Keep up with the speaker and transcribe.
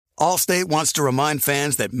Allstate wants to remind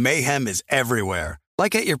fans that mayhem is everywhere,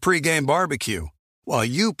 like at your pregame barbecue. While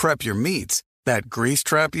you prep your meats, that grease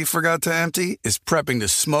trap you forgot to empty is prepping to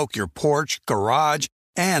smoke your porch, garage,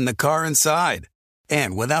 and the car inside.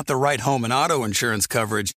 And without the right home and auto insurance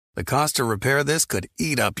coverage, the cost to repair this could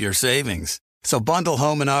eat up your savings. So bundle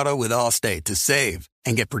home and auto with Allstate to save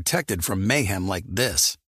and get protected from mayhem like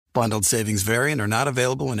this. Bundled savings vary and are not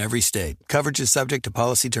available in every state. Coverage is subject to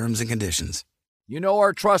policy terms and conditions. You know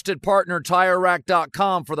our trusted partner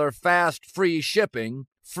TireRack.com for their fast, free shipping,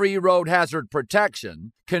 free road hazard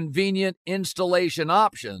protection, convenient installation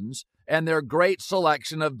options, and their great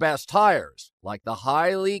selection of best tires, like the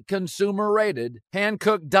highly consumer-rated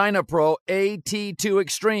Hankook Dynapro AT2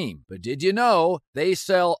 Extreme. But did you know they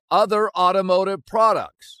sell other automotive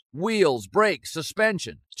products? Wheels, brakes,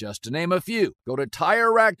 suspension, just to name a few. Go to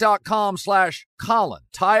TireRack.com/Colin.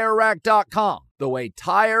 TireRack.com, the way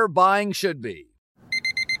tire buying should be.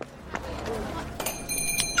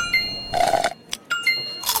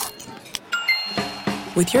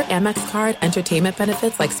 With your Amex card, entertainment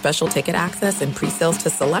benefits like special ticket access and pre-sales to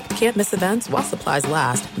select can't-miss events while supplies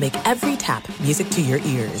last make every tap music to your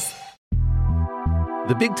ears.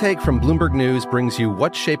 The Big Take from Bloomberg News brings you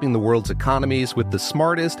what's shaping the world's economies with the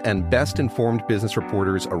smartest and best-informed business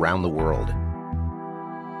reporters around the world.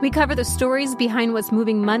 We cover the stories behind what's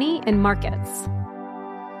moving money and markets,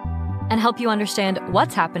 and help you understand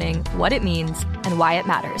what's happening, what it means, and why it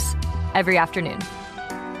matters every afternoon.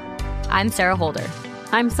 I'm Sarah Holder.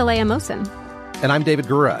 I'm Saleha Mohsin. And I'm David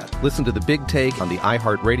Gura. Listen to The Big Take on the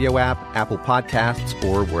iHeartRadio app, Apple Podcasts,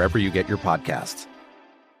 or wherever you get your podcasts.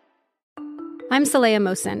 I'm Saleha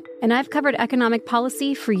Mohsin, and I've covered economic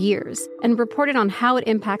policy for years and reported on how it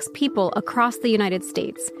impacts people across the United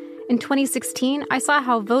States. In 2016, I saw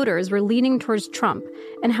how voters were leaning towards Trump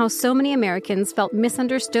and how so many Americans felt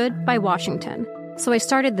misunderstood by Washington. So I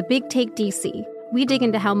started The Big Take DC. We dig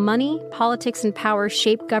into how money, politics, and power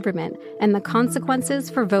shape government and the consequences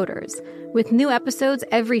for voters. With new episodes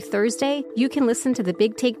every Thursday, you can listen to The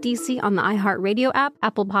Big Take DC on the iHeartRadio app,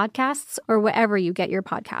 Apple Podcasts, or wherever you get your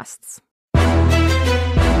podcasts.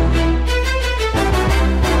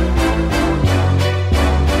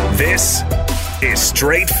 This is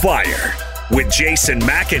Straight Fire with Jason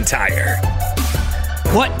McIntyre.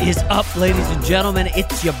 What is up, ladies and gentlemen?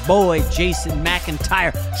 It's your boy, Jason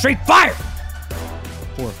McIntyre. Straight Fire!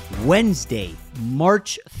 For Wednesday,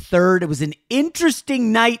 March 3rd. It was an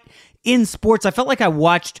interesting night in sports. I felt like I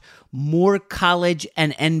watched more college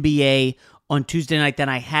and NBA on Tuesday night than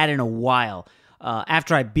I had in a while.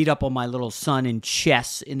 After I beat up on my little son in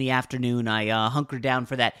chess in the afternoon, I hunkered down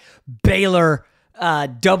for that Baylor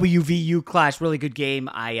WVU clash. Really good game.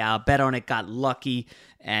 I bet on it, got lucky,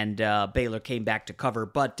 and Baylor came back to cover.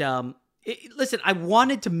 But listen, I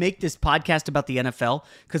wanted to make this podcast about the NFL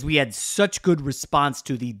because we had such good response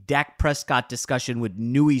to the Dak Prescott discussion with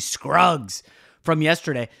Newy Scruggs from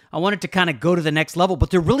yesterday. I wanted to kind of go to the next level,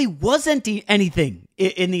 but there really wasn't anything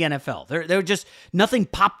in the NFL. There just, nothing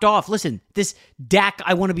popped off. Listen, this Dak,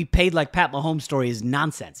 I want to be paid like Pat Mahomes story is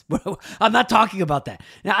nonsense. I'm not talking about that.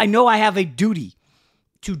 Now, I know I have a duty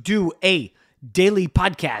to do a daily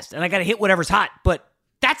podcast, and I got to hit whatever's hot, but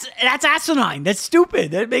that's asinine. That's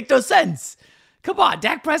stupid. That makes no sense. Come on,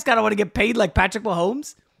 Dak Prescott, I want to get paid like Patrick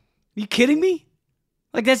Mahomes? Are you kidding me?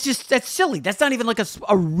 Like, that's silly. That's not even like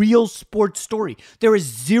a real sports story. There is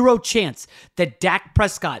zero chance that Dak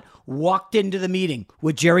Prescott walked into the meeting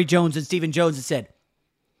with Jerry Jones and Stephen Jones and said,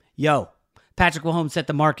 yo, Patrick Mahomes set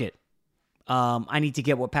the market. I need to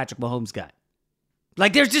get what Patrick Mahomes got.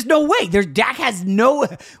 Like, there's just no way. Dak has no...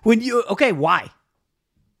 Okay, why?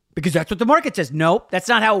 Because that's what the market says. Nope, that's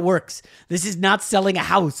not how it works. This is not selling a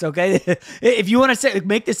house, okay? If you want to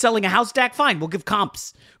make this selling a house, Dak, fine. We'll give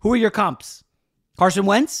comps. Who are your comps? Carson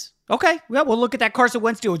Wentz? Okay, well, we'll look at that Carson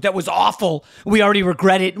Wentz deal. That was awful. We already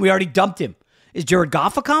regret it. We already dumped him. Is Jared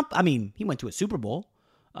Goff a comp? I mean, he went to a Super Bowl.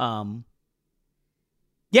 Yeah,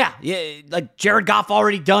 like Jared Goff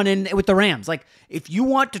already done with the Rams. Like, if you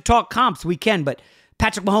want to talk comps, we can, but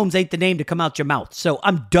Patrick Mahomes ain't the name to come out your mouth. So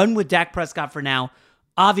I'm done with Dak Prescott for now.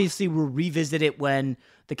 Obviously, we'll revisit it when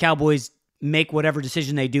the Cowboys make whatever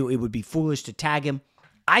decision they do. It would be foolish to tag him.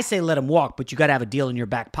 I say let him walk, but you got to have a deal in your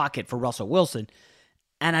back pocket for Russell Wilson.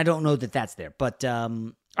 And I don't know that that's there. But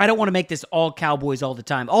I don't want to make this all Cowboys all the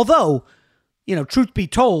time. Although, truth be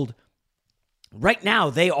told, right now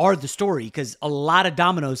they are the story because a lot of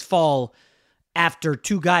dominoes fall after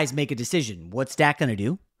two guys make a decision. What's Dak going to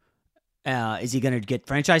do? Is he going to get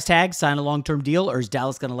franchise tags, sign a long-term deal, or is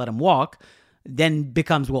Dallas going to let him walk? Then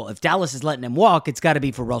becomes, well, if Dallas is letting him walk, it's got to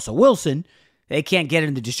be for Russell Wilson. They can't get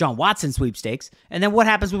into Deshaun Watson sweepstakes. And then what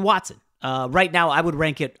happens with Watson? Right now, I would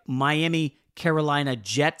rank it Miami, Carolina,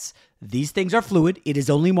 Jets. These things are fluid. It is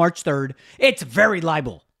only March 3rd. It's very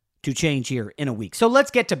liable to change here in a week. So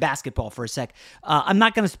let's get to basketball for a sec. I'm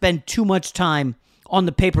not going to spend too much time on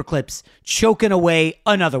the paperclips, choking away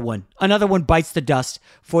another one. Another one bites the dust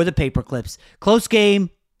for the paperclips. Close game,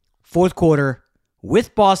 fourth quarter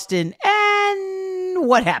with Boston, and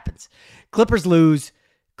what happens? Clippers lose.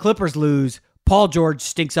 Paul George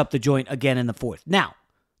stinks up the joint again in the fourth. Now,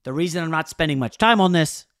 the reason I'm not spending much time on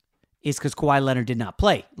this is because Kawhi Leonard did not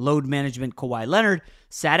play. Load management, Kawhi Leonard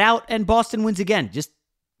sat out, and Boston wins again. Just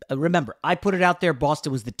remember, I put it out there.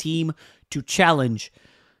 Boston was the team to challenge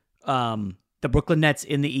the Brooklyn Nets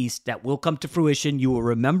in the East. That will come to fruition. You will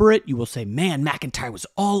remember it. You will say, man, McIntyre was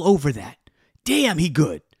all over that. Damn, he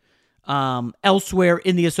good. Elsewhere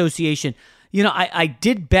in the association, you know, I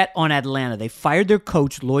did bet on Atlanta. They fired their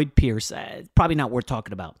coach, Lloyd Pierce. Probably not worth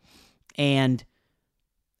talking about. And,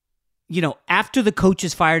 you know, after the coach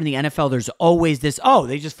is fired in the NFL, there's always this, oh,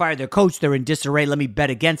 they just fired their coach. They're in disarray. Let me bet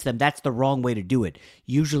against them. That's the wrong way to do it.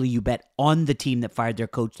 Usually you bet on the team that fired their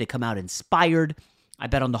coach. They come out inspired. I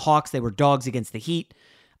bet on the Hawks. They were dogs against the Heat.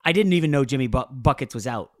 I didn't even know Jimmy Buckets was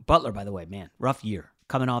out. Butler, by the way, man, rough year.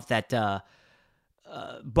 Coming off that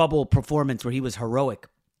bubble performance where he was heroic.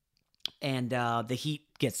 And the Heat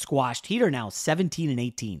get squashed. Heat are now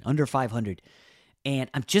 17-18, under 500.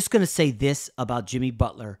 And I'm just going to say this about Jimmy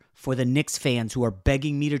Butler for the Knicks fans who are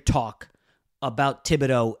begging me to talk about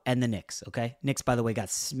Thibodeau and the Knicks, okay? Knicks, by the way,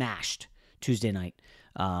 got smashed Tuesday night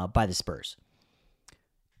by the Spurs.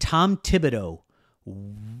 Tom Thibodeau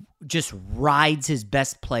just rides his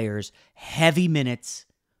best players, heavy minutes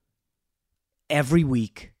every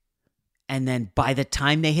week. And then by the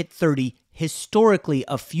time they hit 30, historically,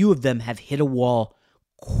 a few of them have hit a wall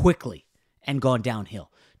quickly and gone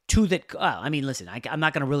downhill. Two that, listen, I'm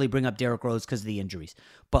not going to really bring up Derrick Rose because of the injuries,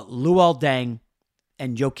 but Luol Deng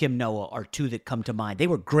and Joakim Noah are two that come to mind. They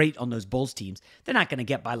were great on those Bulls teams. They're not going to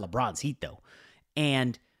get by LeBron's Heat, though.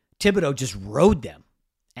 And Thibodeau just rode them.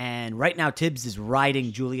 And right now, Tibbs is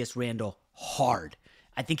riding Julius Randle hard.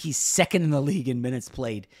 I think he's second in the league in minutes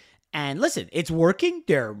played. And listen, it's working.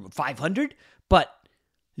 They're 500, but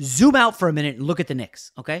zoom out for a minute and look at the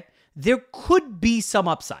Knicks, okay? There could be some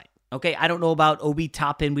upside, okay? I don't know about Obi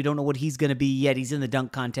Toppin. We don't know what he's going to be yet. He's in the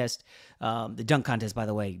dunk contest. The dunk contest, by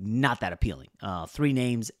the way, not that appealing. Three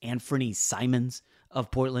names: Anthony Simons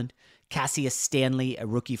of Portland, Cassius Stanley, a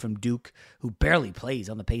rookie from Duke who barely plays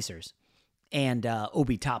on the Pacers, and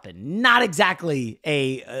Obi Toppin. Not exactly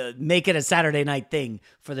a make it a Saturday night thing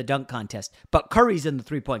for the dunk contest. But Curry's in the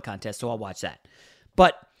three-point contest, so I'll watch that.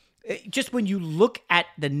 But just when you look at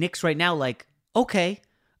the Knicks right now, like, okay,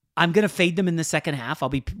 I'm going to fade them in the second half. I'll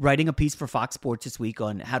be writing a piece for Fox Sports this week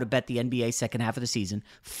on how to bet the NBA second half of the season.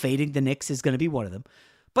 Fading the Knicks is going to be one of them.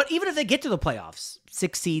 But even if they get to the playoffs,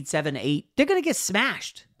 6 seed, 7, 8, they're going to get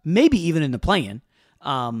smashed. Maybe even in the play-in.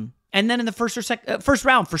 And then in the first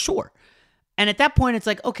round for sure. And at that point, it's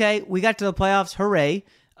like, okay, we got to the playoffs. Hooray.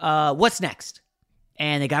 What's next?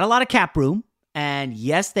 And they got a lot of cap room. And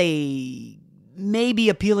yes, they may be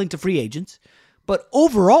appealing to free agents. But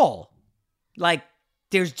overall, like,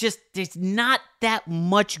 there's not that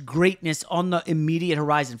much greatness on the immediate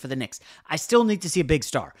horizon for the Knicks. I still need to see a big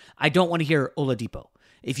star. I don't want to hear Oladipo.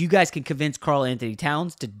 If you guys can convince Karl Anthony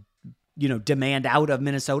Towns to, demand out of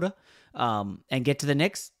Minnesota and get to the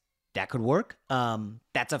Knicks, that could work.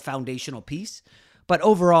 That's a foundational piece. But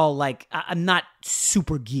overall, like, I'm not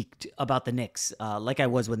super geeked about the Knicks like I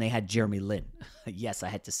was when they had Jeremy Lin. Yes, I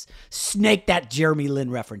had to snake that Jeremy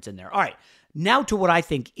Lin reference in there. All right, now to what I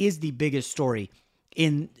think is the biggest story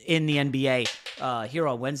in the NBA here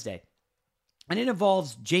on Wednesday. And it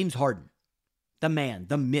involves James Harden, the man,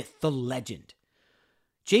 the myth, the legend.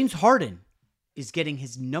 James Harden is getting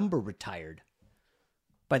his number retired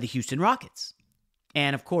by the Houston Rockets.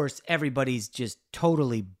 And, of course, everybody's just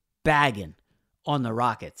totally bagging on the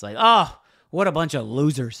Rockets. Like, oh, what a bunch of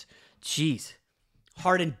losers. Jeez.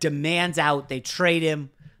 Harden demands out. They trade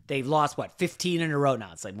him. They've lost, 15 in a row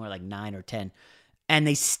now. It's like more like 9 or 10. And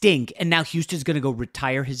they stink. And now Houston's going to go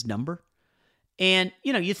retire his number. And,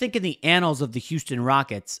 you think in the annals of the Houston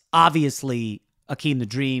Rockets, obviously Akeem the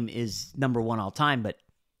Dream is number one all time. But,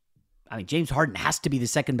 James Harden has to be the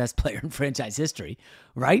second best player in franchise history,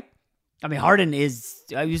 right? Harden he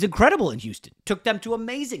was incredible in Houston. Took them to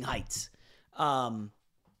amazing heights.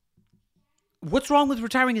 What's wrong with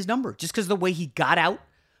retiring his number? Just because of the way he got out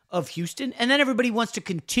of Houston? And then everybody wants to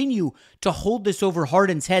continue to hold this over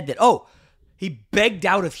Harden's head that, he begged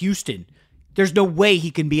out of Houston. There's no way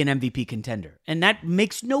he can be an MVP contender. And that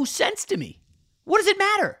makes no sense to me. What does it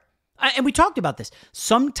matter? And we talked about this.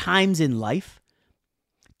 Sometimes in life,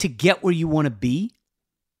 to get where you want to be,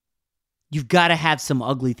 you've got to have some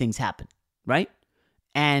ugly things happen, right?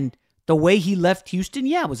 And the way he left Houston,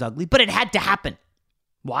 it was ugly, but it had to happen.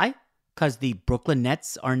 Why? Because the Brooklyn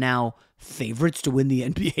Nets are now favorites to win the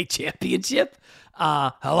NBA championship.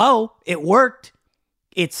 Hello, it worked.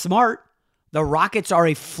 It's smart. The Rockets are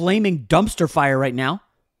a flaming dumpster fire right now.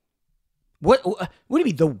 What do you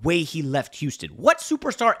mean the way he left Houston? What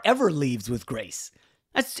superstar ever leaves with grace?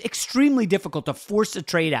 That's extremely difficult to force a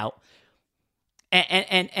trade out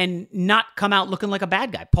and not come out looking like a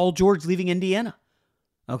bad guy. Paul George leaving Indiana.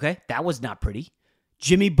 Okay, that was not pretty.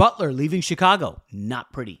 Jimmy Butler leaving Chicago.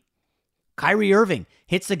 Not pretty. Kyrie Irving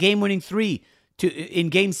hits the game-winning three in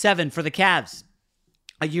Game 7 for the Cavs.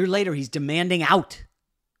 A year later, he's demanding out.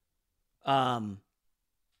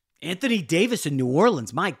 Anthony Davis in New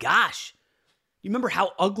Orleans. My gosh. You remember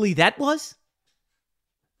how ugly that was?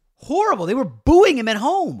 Horrible. They were booing him at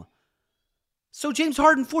home. So James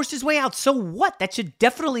Harden forced his way out. So what? That should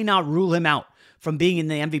definitely not rule him out from being in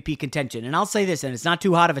the MVP contention. And I'll say this, and it's not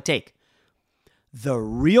too hot of a take. The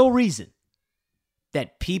real reason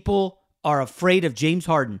that people are afraid of James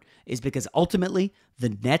Harden is because ultimately the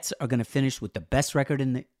Nets are going to finish with the best record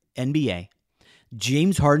in the NBA.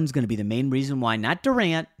 James Harden's going to be the main reason why, not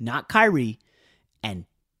Durant, not Kyrie, and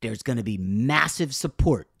there's going to be massive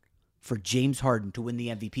support for James Harden to win the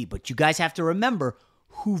MVP. But you guys have to remember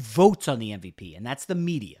who votes on the MVP, and that's the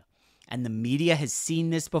media. And the media has seen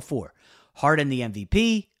this before. Harden the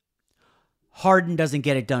MVP, Harden doesn't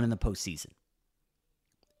get it done in the postseason.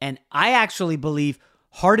 And I actually believe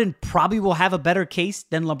Harden probably will have a better case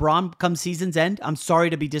than LeBron come season's end. I'm sorry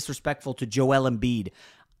to be disrespectful to Joel Embiid.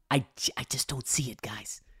 I just don't see it,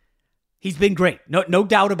 guys. He's been great. No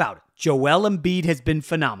doubt about it. Joel Embiid has been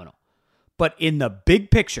phenomenal. But in the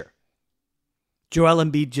big picture, Joel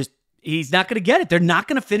Embiid he's not going to get it. They're not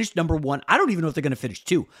going to finish number 1. I don't even know if they're going to finish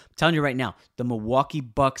 2. I'm telling you right now, the Milwaukee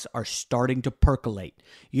Bucks are starting to percolate.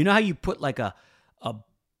 You know how you put like a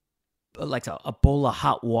bowl of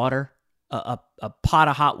hot water, a pot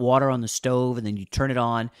of hot water on the stove, and then you turn it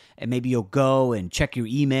on, and maybe you'll go and check your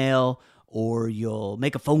email, or you'll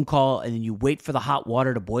make a phone call, and then you wait for the hot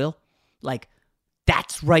water to boil? Like,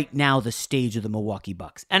 that's right now the stage of the Milwaukee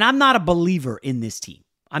Bucks. And I'm not a believer in this team.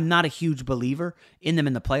 I'm not a huge believer in them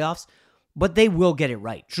in the playoffs, but they will get it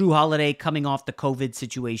right. Drew Holiday coming off the COVID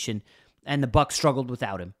situation, and the Bucks struggled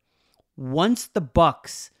without him. Once the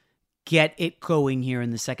Bucks get it going here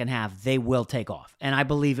in the second half, they will take off. And I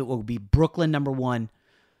believe it will be Brooklyn number 1,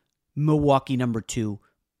 Milwaukee number 2,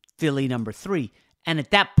 Philly number 3. And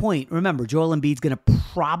at that point, remember, Joel Embiid's going to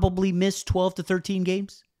probably miss 12 to 13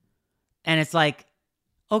 games. And it's like,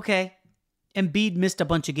 okay, Embiid missed a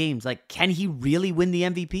bunch of games. Like, can he really win the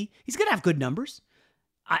MVP? He's going to have good numbers.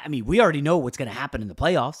 I mean, we already know what's going to happen in the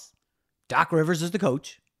playoffs. Doc Rivers is the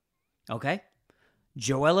coach. Okay?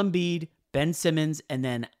 Joel Embiid, Ben Simmons, and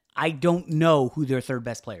then I don't know who their third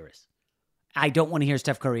best player is. I don't want to hear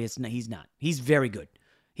Steph Curry. He's not. He's very good.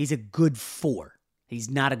 He's a good 4.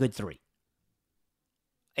 He's not a good 3.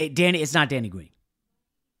 It's not Danny Green.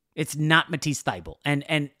 It's not Matisse Thybulle.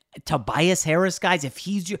 And Tobias Harris, guys, if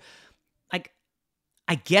he's your...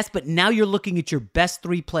 I guess, but now you're looking at your best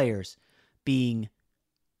 3 players being...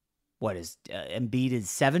 Embiid is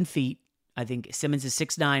 7 feet. I think Simmons is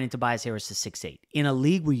 6'9", and Tobias Harris is 6'8". In a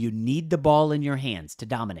league where you need the ball in your hands to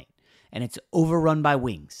dominate, and it's overrun by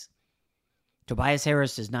wings, Tobias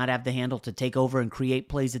Harris does not have the handle to take over and create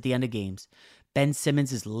plays at the end of games. Ben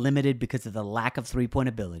Simmons is limited because of the lack of three-point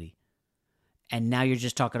ability. And now you're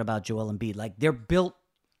just talking about Joel Embiid. Like, they're built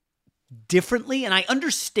differently, and I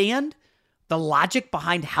understand the logic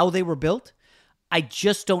behind how they were built. I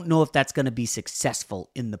just don't know if that's going to be successful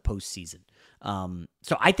in the postseason.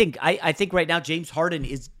 So I think right now James Harden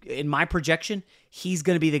is, in my projection, he's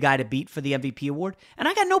going to be the guy to beat for the MVP award. And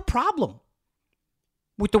I got no problem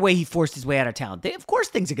with the way he forced his way out of town. Of course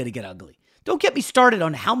things are going to get ugly. Don't get me started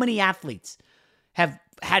on how many athletes have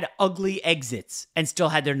had ugly exits and still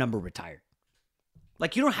had their number retired.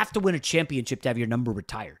 Like, you don't have to win a championship to have your number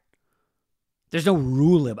retired. There's no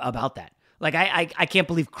rule about that. Like, I can't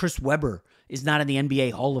believe Chris Webber is not in the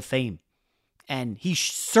NBA Hall of Fame. And he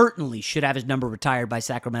certainly should have his number retired by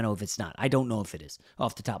Sacramento if it's not. I don't know if it is,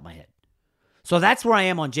 off the top of my head. So that's where I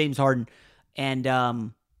am on James Harden. And I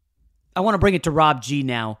want to bring it to Rob G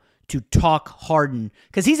now to talk Harden,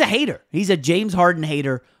 because he's a hater. He's a James Harden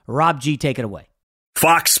hater. Rob G, take it away.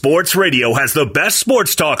 Fox Sports Radio has the best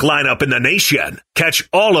sports talk lineup in the nation. Catch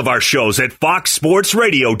all of our shows at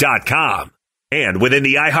foxsportsradio.com. And within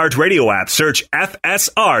the iHeartRadio app, search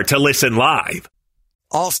FSR to listen live.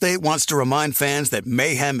 Allstate wants to remind fans that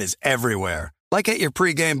mayhem is everywhere, like at your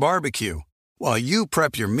pregame barbecue. While you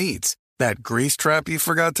prep your meats, that grease trap you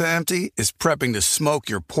forgot to empty is prepping to smoke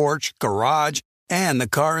your porch, garage, and the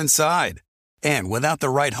car inside. And without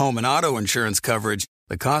the right home and auto insurance coverage,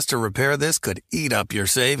 the cost to repair this could eat up your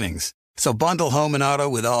savings. So bundle home and auto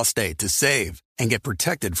with Allstate to save and get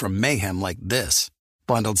protected from mayhem like this.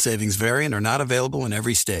 Bundled savings variant are not available in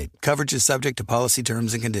every state. Coverage is subject to policy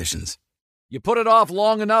terms and conditions. You put it off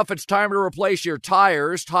long enough, it's time to replace your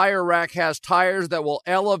tires. Tire Rack has tires that will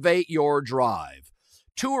elevate your drive.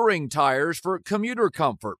 Touring tires for commuter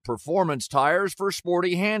comfort, performance tires for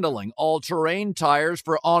sporty handling, all-terrain tires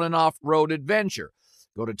for on- and off-road adventure.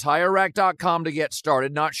 Go to TireRack.com to get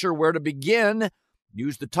started. Not sure where to begin?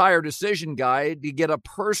 Use the Tire Decision Guide to get a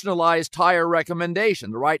personalized tire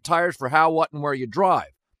recommendation, the right tires for how, what, and where you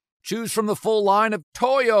drive. Choose from the full line of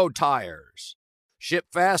Toyo tires. Ship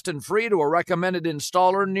fast and free to a recommended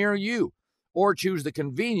installer near you, or choose the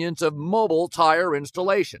convenience of mobile tire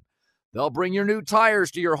installation. They'll bring your new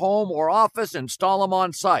tires to your home or office and install them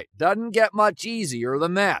on site. Doesn't get much easier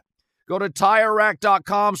than that. Go to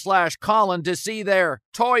TireRack.com/Colin to see their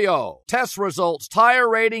Toyo test results, tire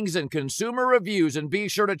ratings, and consumer reviews, and be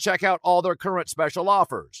sure to check out all their current special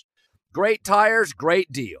offers. Great tires,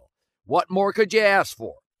 great deal. What more could you ask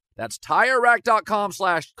for? That's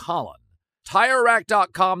TireRack.com/Colin.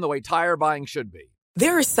 TireRack.com, the way tire buying should be.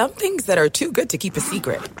 There are some things that are too good to keep a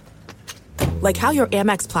secret. Like how your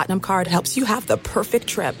Amex Platinum card helps you have the perfect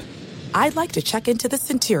trip. I'd like to check into the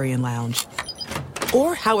Centurion Lounge.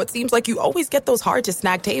 Or how it seems like you always get those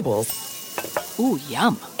hard-to-snag tables. Ooh,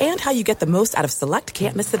 yum. And how you get the most out of select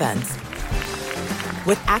can't-miss events.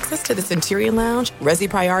 With access to the Centurion Lounge, Resi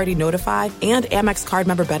Priority Notified, and Amex card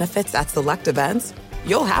member benefits at select events,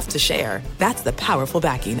 you'll have to share. That's the powerful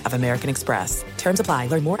backing of American Express. Terms apply.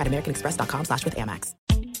 Learn more at americanexpress.com/withAmex.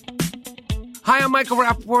 Hi, I'm Michael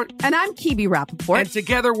Rappaport. And I'm Kibi Rappaport. And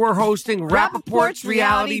together we're hosting Rappaport's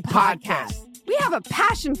Reality Podcast. We have a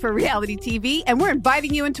passion for reality TV, and we're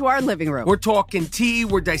inviting you into our living room. We're talking tea,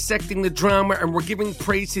 we're dissecting the drama, and we're giving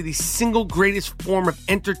praise to the single greatest form of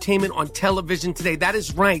entertainment on television today. That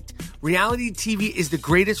is right. Reality TV is the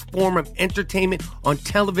greatest form of entertainment on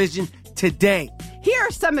television today. Here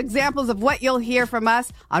are some examples of what you'll hear from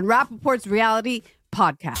us on Rappaport's Reality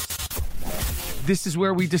Podcast. This is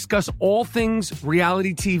where we discuss all things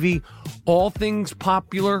reality TV, all things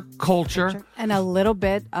popular culture. And a little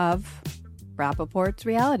bit of Rappaport's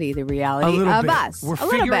reality, the reality of us. We're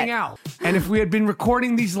figuring out. And if we had been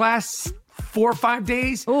recording these last 4 or 5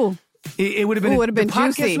 days, it would have been, the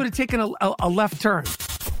podcast juicy. Would have taken a left turn.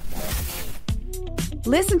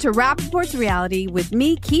 Listen to Rappaport's Reality with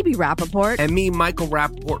me, Kibi Rappaport. And me, Michael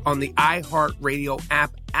Rappaport, on the iHeartRadio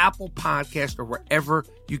app, Apple Podcast, or wherever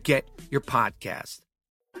you get your podcast.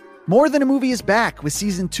 More Than a Movie is back with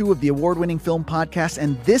Season 2 of the award-winning film podcast,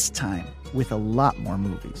 and this time with a lot more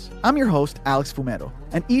movies. I'm your host, Alex Fumero,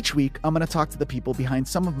 and each week I'm going to talk to the people behind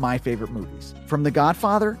some of my favorite movies. From The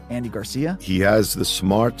Godfather, Andy Garcia. He has the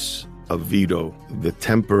smarts of Vito, the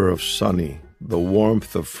temper of Sonny, the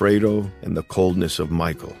warmth of Fredo, and the coldness of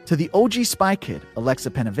Michael. To the OG Spy Kid,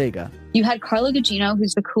 Alexa Penavega. You had Carla Gugino,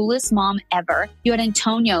 who's the coolest mom ever. You had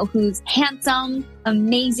Antonio, who's handsome,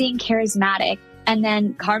 amazing, charismatic. And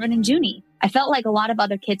then Carmen and Junie. I felt like a lot of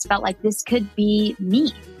other kids felt like this could be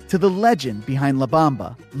me. To the legend behind La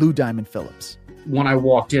Bamba, Lou Diamond Phillips. When I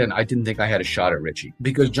walked in, I didn't think I had a shot at Richie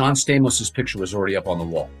because John Stamos' picture was already up on the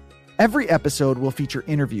wall. Every episode will feature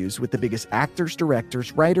interviews with the biggest actors,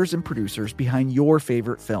 directors, writers, and producers behind your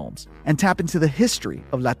favorite films and tap into the history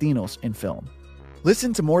of Latinos in film.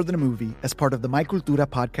 Listen to More Than a Movie as part of the My Cultura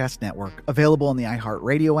Podcast Network, available on the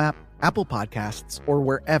iHeartRadio app, Apple Podcasts, or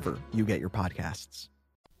wherever you get your podcasts.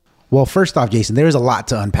 Well, first off, Jason, there is a lot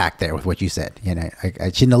to unpack there with what you said. You know, I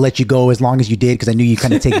shouldn't have let you go as long as you did because I knew you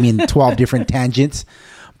kind of take me in 12 different tangents.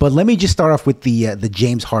 But let me just start off with the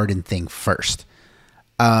James Harden thing first.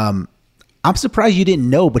 I'm surprised you didn't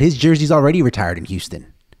know, but his jersey's already retired in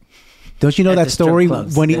Houston. Don't you know that story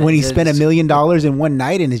when he spent $1 million in one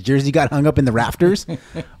night and his jersey got hung up in the rafters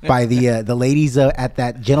by the ladies at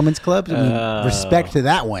that gentleman's club? I mean, respect to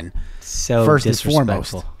that one. So first and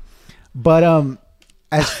foremost. But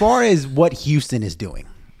as far as what Houston is doing,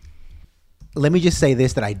 let me just say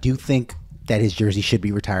this, that I do think that his jersey should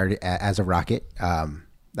be retired as a Rocket.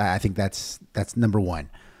 I think that's number one.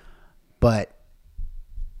 But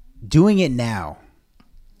doing it now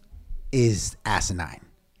is asinine.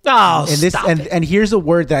 Oh, and here's a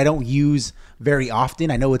word that I don't use very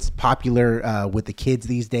often. I know it's popular with the kids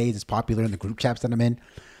these days. It's popular in the group chats that I'm in.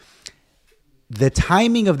 The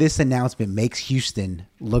timing of this announcement makes Houston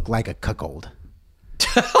look like a cuckold.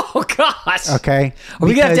 Oh gosh. Okay. Are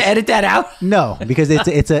we gonna have to edit that out? No, because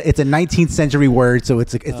it's a 19th century word, so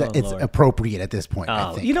it's appropriate at this point.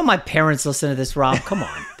 I think. You know my parents listen to this, Rob. Come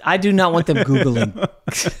on. I do not want them Googling.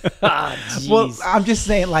 Well, I'm just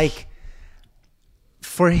saying, like,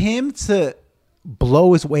 for him to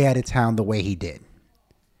blow his way out of town the way he did.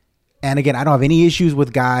 And again, I don't have any issues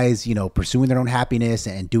with guys, pursuing their own happiness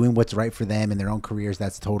and doing what's right for them in their own careers.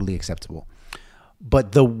 That's totally acceptable.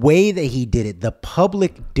 But the way that he did it, the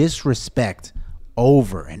public disrespect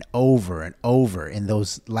over and over and over in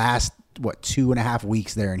those last, 2.5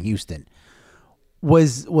 weeks there in Houston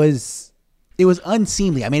was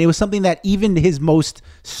unseemly. I mean, it was something that even his most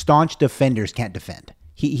staunch defenders can't defend.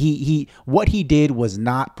 What he did was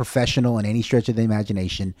not professional in any stretch of the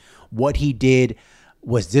imagination. What he did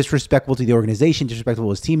was disrespectful to the organization, disrespectful to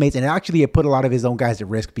his teammates, and actually it put a lot of his own guys at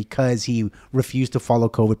risk because he refused to follow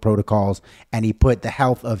COVID protocols, and he put the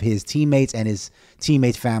health of his teammates and his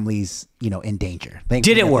teammates' families, in danger.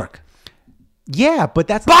 Did it work? Yeah, but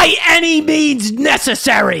that's by any means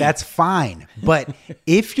necessary. That's fine. But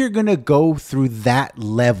if you're going to go through that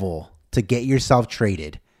level to get yourself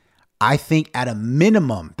traded, I think at a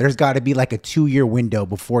minimum, there's got to be like a 2-year window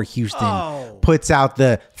before Houston puts out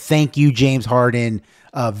the thank you, James Harden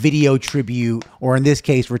video tribute, or in this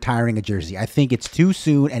case, retiring a jersey. I think it's too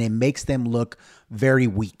soon and it makes them look very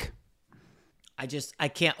weak. I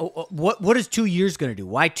can't. What is 2 years going to do?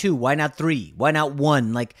 Why 2? Why not 3? Why not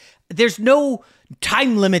 1? Like, there's no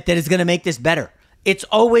time limit that is going to make this better. It's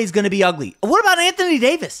always going to be ugly. What about Anthony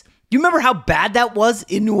Davis? You remember how bad that was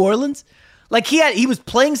in New Orleans? Like he was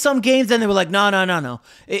playing some games and they were like, no.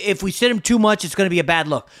 If we sit him too much, it's going to be a bad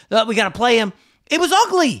look. We got to play him. It was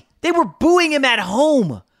ugly. They were booing him at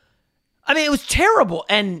home. I mean, it was terrible.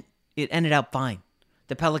 And it ended out fine.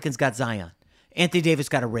 The Pelicans got Zion. Anthony Davis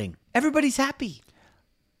got a ring. Everybody's happy.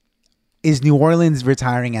 Is New Orleans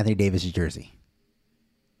retiring Anthony Davis' jersey?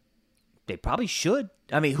 They probably should.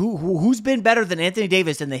 I mean, who's been better than Anthony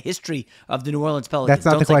Davis in the history of the New Orleans Pelicans? That's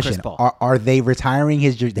not the question. Are they retiring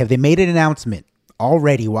his jersey? Have they made an announcement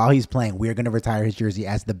already while he's playing? We're going to retire his jersey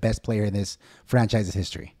as the best player in this franchise's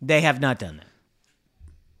history. They have not done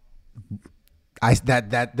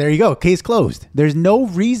that. There you go. Case closed. There's no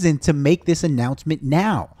reason to make this announcement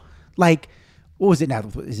now. Like, what was it now?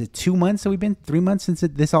 Is it 2 months that we've been? 3 months since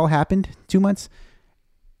this all happened? 2 months?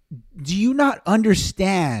 Do you not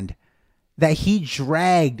understand that he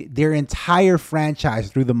dragged their entire franchise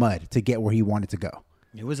through the mud to get where he wanted to go?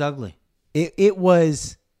 It was ugly. It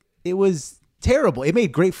was terrible. It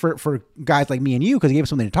made great for guys like me and you because it gave us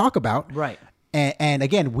something to talk about. Right. And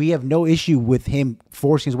again, we have no issue with him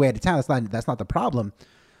forcing his way out of town. That's not the problem.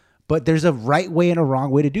 But there's a right way and a wrong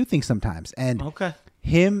way to do things sometimes. And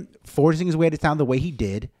him forcing his way out of town the way he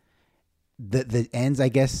did, the ends, I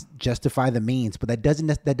guess, justify the means. But that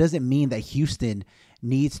doesn't mean that Houston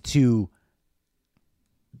needs to,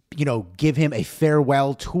 give him a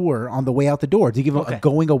farewell tour on the way out the door, to give him a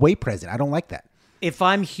going away present. I don't like that. If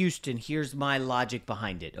I'm Houston, here's my logic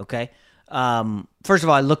behind it, okay? First of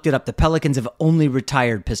all, I looked it up. The Pelicans have only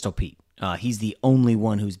retired Pistol Pete. He's the only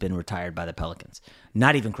one who's been retired by the Pelicans.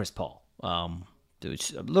 Not even Chris Paul.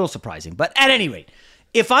 It's a little surprising. But at any rate,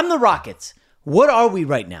 if I'm the Rockets, what are we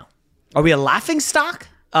right now? Are we a laughingstock?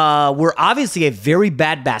 We're obviously a very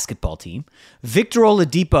bad basketball team. Victor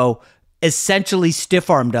Oladipo essentially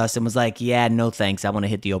stiff-armed us and was like, yeah, no thanks. I want to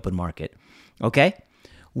hit the open market. Okay?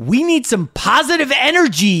 We need some positive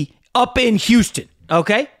energy up in Houston.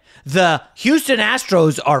 Okay? The Houston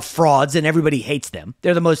Astros are frauds and everybody hates them.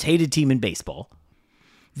 They're the most hated team in baseball.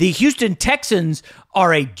 The Houston Texans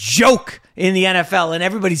are a joke in the NFL and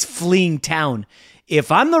everybody's fleeing town.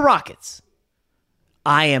 If I'm the Rockets,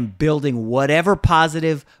 I am building whatever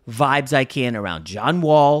positive vibes I can around John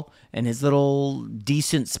Wall and his little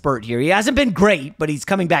decent spurt here. He hasn't been great, but he's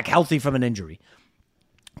coming back healthy from an injury.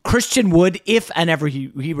 Christian Wood, if and ever he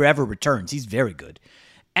ever returns, he's very good.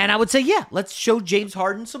 And I would say, yeah, let's show James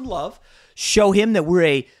Harden some love. Show him that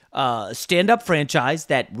we're a stand-up franchise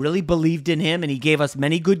that really believed in him, and he gave us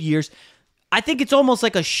many good years. I think it's almost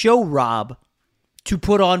like a show, Rob, to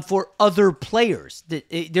put on for other players.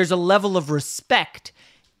 There's a level of respect.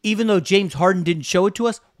 Even though James Harden didn't show it to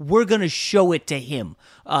us, we're going to show it to him.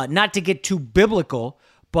 Not to get too biblical,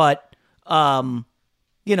 but,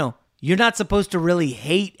 you're not supposed to really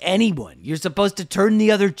hate anyone. You're supposed to turn the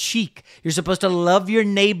other cheek. You're supposed to love your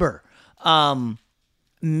neighbor.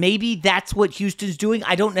 Maybe that's what Houston's doing.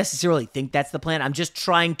 I don't necessarily think that's the plan. I'm just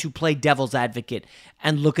trying to play devil's advocate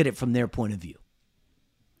and look at it from their point of view.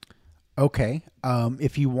 Okay.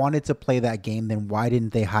 If you wanted to play that game, then why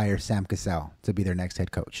didn't they hire Sam Cassell to be their next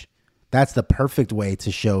head coach? That's the perfect way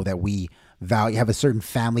to show that we have a certain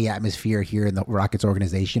family atmosphere here in the Rockets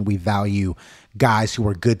organization. We value guys who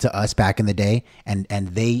were good to us back in the day, and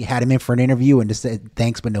they had him in for an interview and just said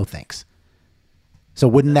thanks but no thanks. So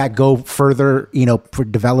wouldn't that go further, for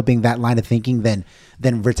developing that line of thinking than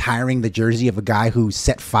retiring the jersey of a guy who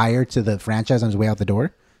set fire to the franchise on his way out the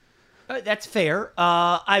door? That's fair.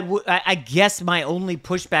 I guess my only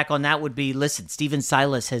pushback on that would be, listen, Stephen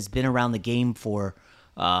Silas has been around the game for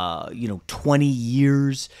 20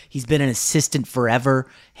 years. He's been an assistant forever.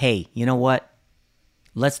 Hey, you know what?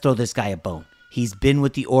 Let's throw this guy a bone. He's been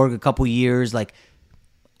with the org a couple years. Like,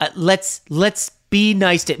 let's be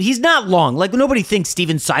nice to him. He's not long. Like, nobody thinks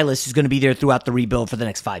Stephen Silas is going to be there throughout the rebuild for the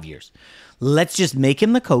next 5 years. Let's just make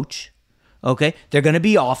him the coach. Okay? They're going to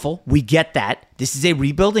be awful. We get that. This is a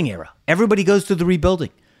rebuilding era. Everybody goes through the rebuilding.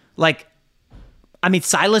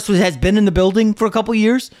 Silas has been in the building for a couple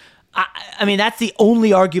years. That's the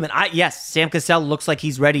only argument. Yes, Sam Cassell looks like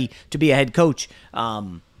he's ready to be a head coach.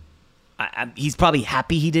 He's probably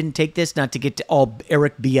happy he didn't take this, not to get to all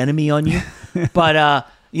Eric Bieniemy on you. But,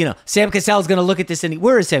 Sam Cassell is going to look at this and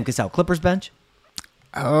where is Sam Cassell? Clippers bench?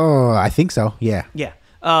 Oh, I think so. Yeah. Yeah.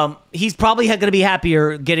 He's probably going to be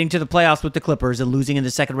happier getting to the playoffs with the Clippers and losing in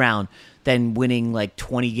the second round than winning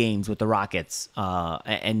 20 games with the Rockets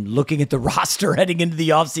and looking at the roster heading into the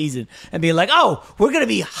offseason and being like, oh, we're going to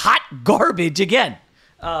be hot garbage again.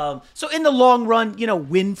 So in the long run,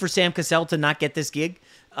 win for Sam Cassell to not get this gig.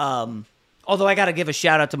 Although I got to give a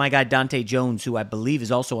shout out to my guy Dante Jones, who I believe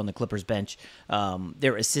is also on the Clippers bench.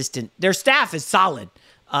 Their staff is solid.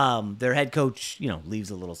 Their head coach,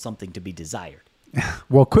 leaves a little something to be desired.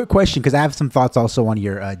 Well, quick question, because I have some thoughts also on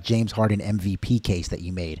your James Harden MVP case that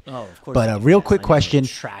you made. Oh, of course. But a real quick question.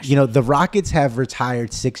 The Rockets have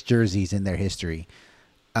retired 6 jerseys in their history.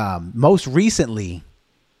 Most recently,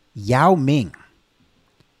 Yao Ming.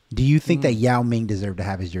 Do you think that Yao Ming deserved to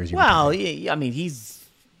have his jersey retired? Well, he's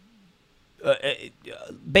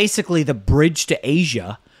basically the bridge to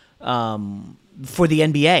Asia for the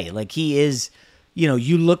NBA. He is...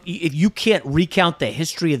 if you can't recount the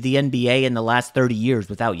history of the NBA in the last 30 years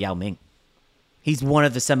without Yao Ming. He's one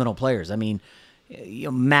of the seminal players.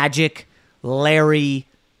 Magic, Larry,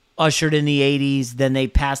 ushered in the 80s. Then they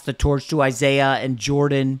passed the torch to Isaiah and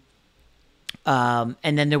Jordan. And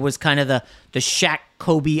then there was kind of the Shaq,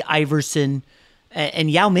 Kobe, Iverson. And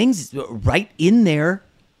Yao Ming's right in there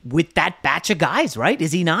with that batch of guys, right?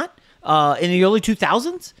 Is he not? In the early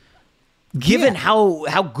 2000s? Given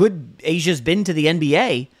how good Asia's been to the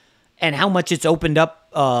NBA and how much it's opened up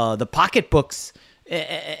the pocketbooks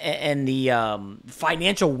and the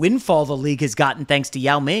financial windfall the league has gotten thanks to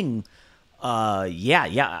Yao Ming,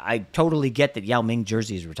 I totally get that Yao Ming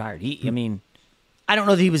jersey is retired. I don't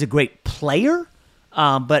know that he was a great player,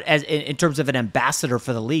 but in terms of an ambassador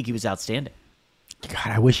for the league, he was outstanding.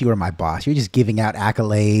 God, I wish you were my boss. You're just giving out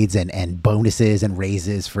accolades and bonuses and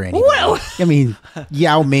raises for anybody. Well,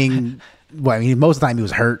 Yao Ming... most of the time he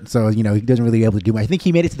was hurt, so, he doesn't really able to do much. I think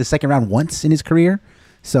he made it to the second round once in his career.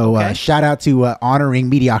 So shout out to honoring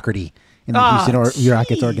mediocrity in the Houston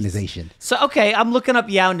Rockets organization. So, okay, I'm looking up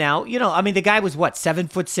Yao now. The guy was,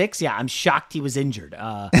 7'6"? Yeah, I'm shocked he was injured.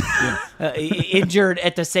 Injured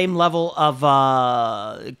at the same level of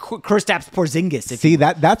Kristaps Porzingis. See,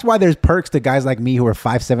 that's why there's perks to guys like me who are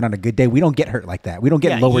 5'7" on a good day. We don't get hurt like that. We don't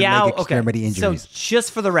get lower leg extremity injuries. So,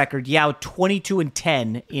 just for the record, Yao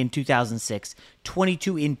 22-10 in 2006,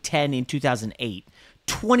 22-10 in 2008,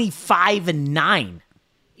 25-9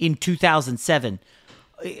 in 2007.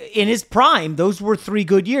 In his prime, those were 3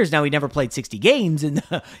 good years. Now, he never played 60 games in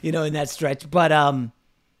that stretch, but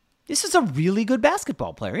this is a really good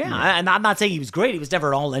basketball player. Yeah. And I'm not saying he was great. He was never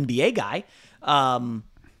an all-NBA guy.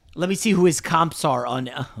 Let me see who his comps are on.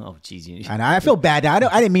 Oh, geez. And I feel bad. I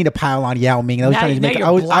didn't mean to pile on Yao Ming. I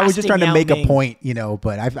was just trying to make a point,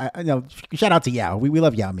 but I shout out to Yao. We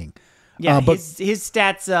love Yao Ming. Yeah, his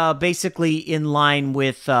stats basically in line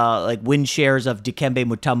with win shares of Dikembe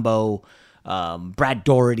Mutombo, Brad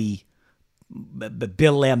Doherty,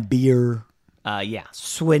 Bill Laimbeer,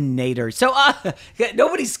 Swin Nader. So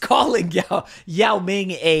nobody's calling Yao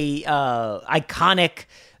Ming a iconic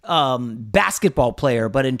basketball player,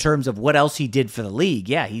 but in terms of what else he did for the league,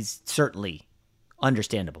 he's certainly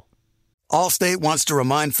understandable. Allstate wants to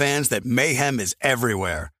remind fans that mayhem is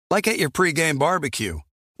everywhere, like at your pregame barbecue.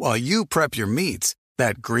 While you prep your meats,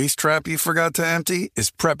 that grease trap you forgot to empty is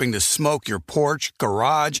prepping to smoke your porch,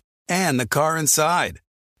 garage, and the car inside.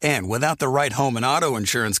 And without the right home and auto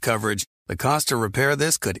insurance coverage, the cost to repair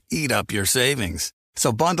this could eat up your savings.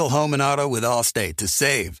 So bundle home and auto with Allstate to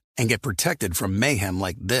save and get protected from mayhem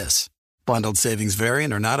like this. Bundled savings vary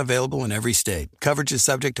and are not available in every state. Coverage is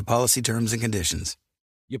subject to policy terms and conditions.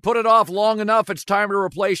 You put it off long enough, it's time to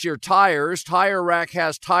replace your tires. Tire Rack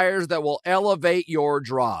has tires that will elevate your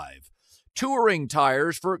drive. Touring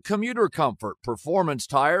tires for commuter comfort, performance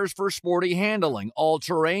tires for sporty handling,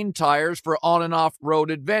 all-terrain tires for on and off-road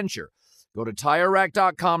adventure. Go to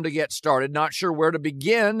TireRack.com to get started. Not sure where to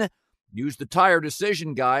begin? Use the Tire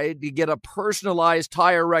Decision Guide to get a personalized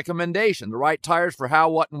tire recommendation, the right tires for how,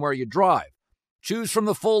 what, and where you drive. Choose from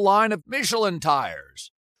the full line of Michelin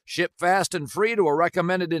tires. Ship fast and free to a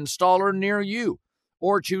recommended installer near you.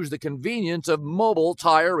 Or choose the convenience of mobile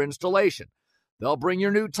tire installation. They'll bring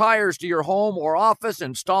your new tires to your home or office,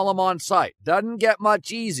 install them on site. Doesn't get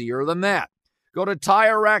much easier than that. Go to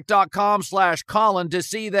TireRack.com/Colin to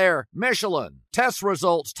see their Michelin, test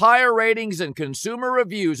results, tire ratings, and consumer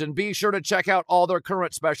reviews, and be sure to check out all their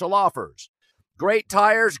current special offers. Great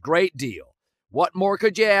tires, great deal. What more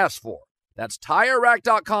could you ask for? That's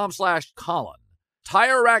TireRack.com/Colin.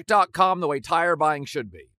 TireRack.com, the way tire buying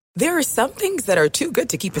should be. There are some things that are too good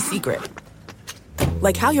to keep a secret.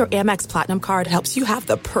 Like how your Amex Platinum card helps you have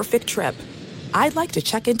the perfect trip. I'd like to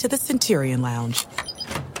check into the Centurion Lounge.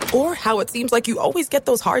 Or how it seems like you always get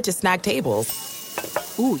those hard-to-snag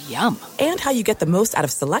tables. Ooh, yum. And how you get the most out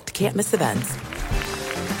of select can't-miss events.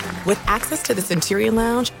 With access to the Centurion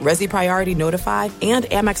Lounge, Resi Priority Notified, and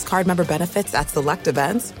Amex card member benefits at select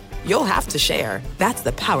events, you'll have to share. That's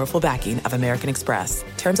the powerful backing of American Express.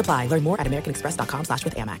 Terms apply. Learn more at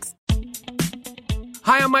americanexpress.com/withAmex.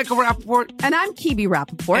 Hi, I'm Michael Rappaport. And I'm Kibi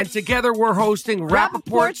Rappaport. And together we're hosting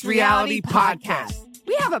Rappaport's Reality Podcast.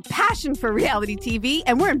 We have a passion for reality TV,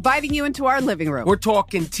 and we're inviting you into our living room. We're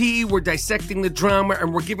talking tea, we're dissecting the drama,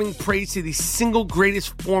 and we're giving praise to the single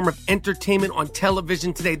greatest form of entertainment on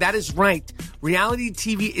television today. That is right. Reality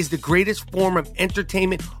TV is the greatest form of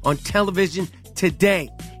entertainment on television today.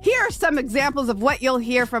 Here are some examples of what you'll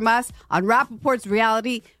hear from us on Rappaport's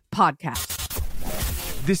Reality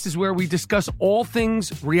Podcast. This is where we discuss all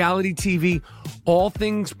things reality TV, all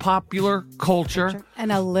things popular culture.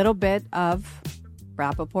 And a little bit of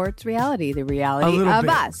Rappaport's reality, the reality of bit.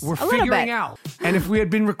 us. We're figuring out. And if we had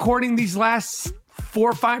been recording these last 4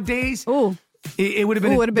 or 5 days, it would have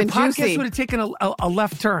been, the podcast juicy. would have taken a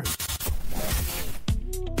left turn.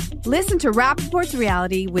 Listen to Rappaport's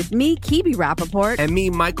Reality with me, Kibi Rappaport. And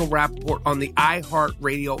me, Michael Rappaport, on the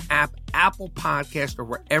iHeartRadio app, Apple Podcast, or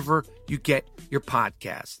wherever you get your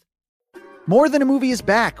podcast. More Than a Movie is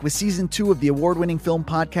back with Season 2 of the award-winning film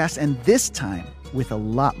podcast, and this time with a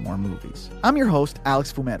lot more movies. I'm your host,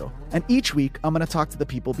 Alex Fumero, and each week I'm going to talk to the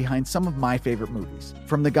people behind some of my favorite movies.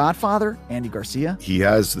 From The Godfather, Andy Garcia. He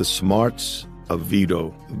has the smarts of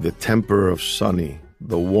Vito, the temper of Sonny,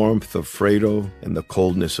 the warmth of Fredo, and the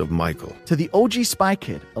coldness of Michael. To the OG Spy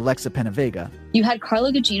Kid, Alexa Penavega. You had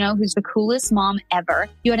Carla Gugino, who's the coolest mom ever.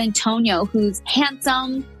 You had Antonio, who's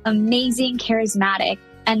handsome, amazing, charismatic.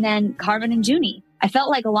 And then Carmen and Junie. I felt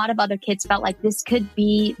like a lot of other kids felt like this could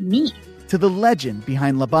be me. To the legend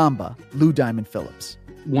behind La Bamba, Lou Diamond Phillips.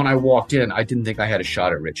 When I walked in, I didn't think I had a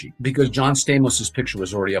shot at Richie because John Stamos' picture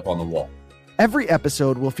was already up on the wall. Every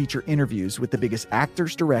episode will feature interviews with the biggest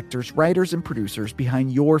actors, directors, writers, and producers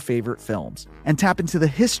behind your favorite films and tap into the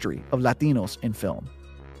history of Latinos in film.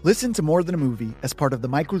 Listen to More Than a Movie as part of the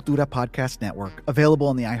My Cultura Podcast Network, available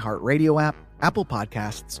on the iHeartRadio app, Apple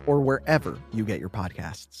Podcasts, or wherever you get your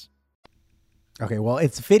podcasts. Okay, well,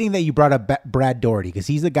 it's fitting that you brought up Brad Daugherty because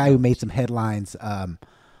he's the guy who made some headlines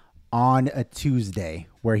on a Tuesday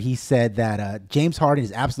where he said that James Harden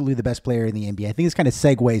is absolutely the best player in the NBA. I think this kind of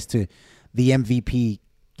segues to the MVP,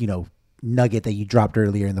 nugget that you dropped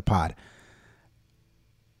earlier in the pod.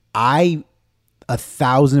 I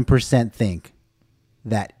 1,000% think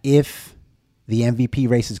that if the MVP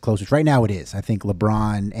race is close, which right now it is, I think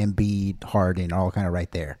LeBron, Embiid, Harden are all kind of right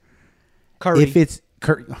there. Curry. If it's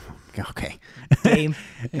okay. Dame.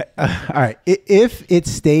 All right. If it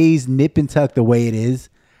stays nip and tuck the way it is,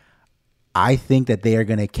 I think that they are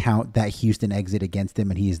going to count that Houston exit against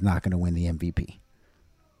him, and he is not going to win the MVP.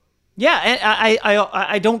 Yeah, and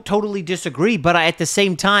I don't totally disagree, but at the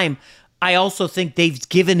same time, I also think they've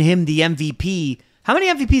given him the MVP. How many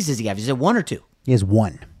MVPs does he have? Is it 1 or 2? He has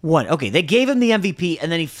 1. 1. Okay, they gave him the MVP, and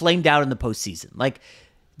then he flamed out in the postseason. Like,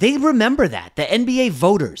 they remember that. The NBA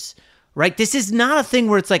voters, right? This is not a thing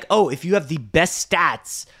where it's like, oh, if you have the best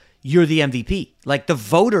stats, you're the MVP. Like, the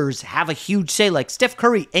voters have a huge say. Like, Steph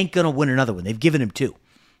Curry ain't going to win another one. They've given him 2.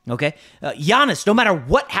 Okay? Giannis, no matter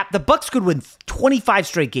what happens, the Bucks could win 25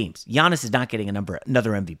 straight games. Giannis is not getting another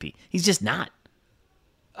MVP. He's just not.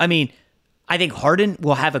 I mean, I think Harden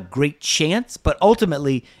will have a great chance, but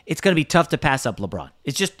ultimately, it's going to be tough to pass up LeBron.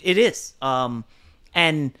 It is. And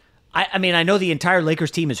I mean, I know the entire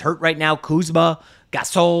Lakers team is hurt right now. Kuzma,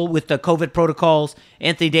 Gasol with the COVID protocols,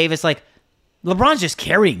 Anthony Davis. Like, LeBron's just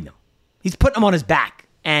carrying them. He's putting them on his back.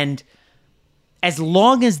 And as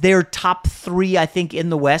long as they're top 3, I think, in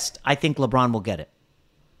the West, I think LeBron will get it.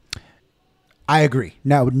 I agree.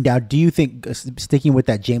 Now, do you think, sticking with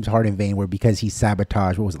that James Harden vein, where because he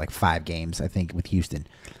sabotaged, what was it, like 5 games, I think, with Houston,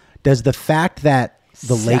 does the fact that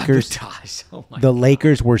the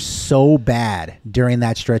Lakers were so bad during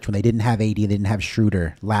that stretch when they didn't have AD, they didn't have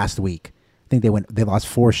Schroeder last week, I think they lost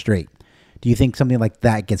 4 straight. Do you think something like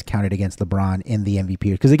that gets counted against LeBron in the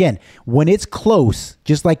MVP? Because again, when it's close,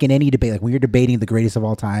 just like in any debate, like when you're debating the greatest of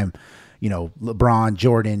all time, LeBron,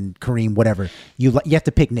 Jordan, Kareem, whatever, you have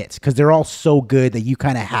to pick nits because they're all so good that you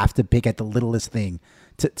kind of have to pick at the littlest thing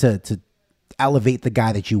to elevate the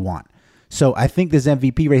guy that you want. So I think this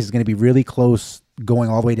MVP race is going to be really close going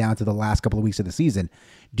all the way down to the last couple of weeks of the season.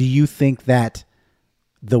 Do you think that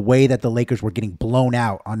the way that the Lakers were getting blown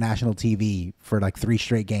out on national TV for like 3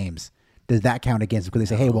 straight games, does that count against them? Because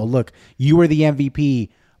they say, hey, well, look, you were the MVP,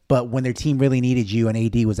 but when their team really needed you and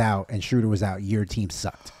AD was out and Schroeder was out, your team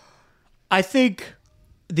sucked. I think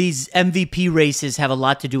these MVP races have a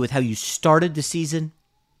lot to do with how you started the season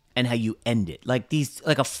and how you end it. Like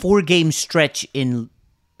a 4-game stretch in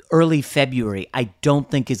early February, I don't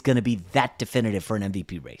think is going to be that definitive for an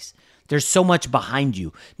MVP race. There's so much behind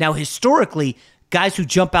you. Now, historically, guys who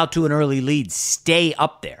jump out to an early lead stay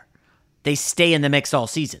up there. They stay in the mix all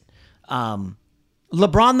season.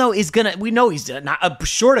 LeBron, though, we know he's not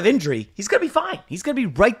short of injury. He's going to be fine. He's going to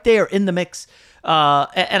be right there in the mix.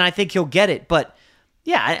 And I think he'll get it. But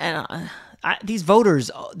yeah, these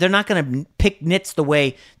voters, they're not going to pick nits the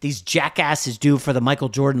way these jackasses do for the Michael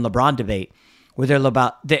Jordan LeBron debate, where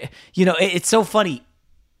it's so funny.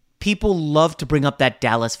 People love to bring up that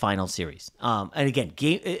Dallas final series. And again,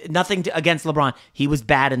 nothing against LeBron. He was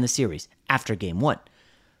bad in the series after game 1.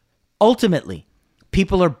 Ultimately,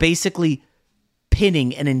 people are basically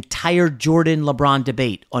pinning an entire Jordan-LeBron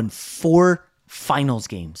debate on 4 finals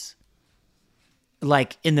games,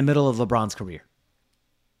 like in the middle of LeBron's career.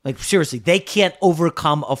 Like, seriously, they can't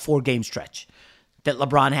overcome a 4-game stretch that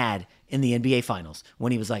LeBron had in the NBA Finals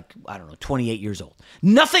when he was 28 years old.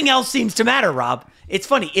 Nothing else seems to matter, Rob. It's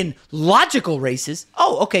funny. In logical races,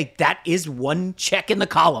 that is one check in the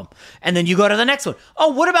column. And then you go to the next one. Oh,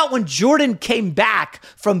 what about when Jordan came back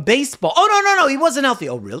from baseball? Oh, no, he wasn't healthy.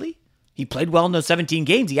 Oh, really? He played well in those 17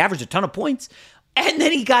 games. He averaged a ton of points. And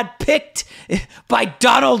then he got picked by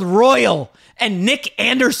Donald Royal and Nick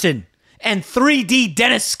Anderson and 3D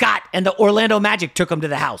Dennis Scott, and the Orlando Magic took him to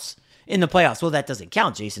the house in the playoffs. Well, that doesn't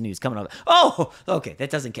count, Jason. He was coming up. Oh, okay,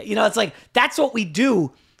 that doesn't count. It's like, that's what we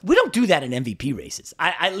do. We don't do that in MVP races.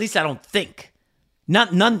 At least I don't think.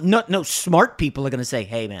 No smart people are going to say,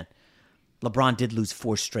 hey, man, LeBron did lose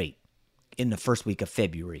 4 straight in the first week of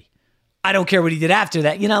February. I don't care what he did after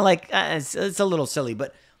that. It's a little silly.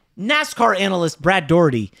 But NASCAR analyst Brad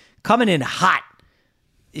Doherty coming in hot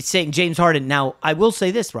is saying James Harden. Now, I will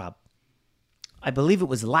say this, Rob. I believe it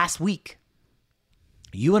was last week,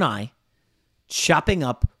 you and I chopping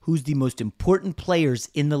up who's the most important players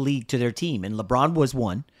in the league to their team. And LeBron was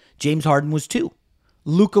 1. James Harden was 2.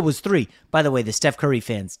 Luka was 3. By the way, the Steph Curry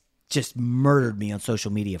fans just murdered me on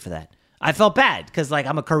social media for that. I felt bad because,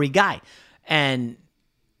 I'm a Curry guy. And,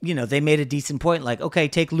 they made a decent point. Like, okay,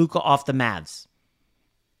 take Luka off the Mavs.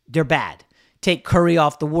 They're bad. Take Curry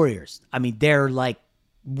off the Warriors. I mean, they're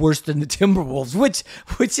worse than the Timberwolves, which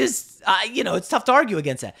is, it's tough to argue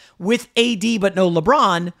against that. With AD but no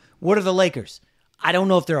LeBron, what are the Lakers? I don't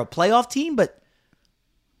know if they're a playoff team, but,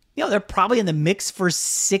 they're probably in the mix for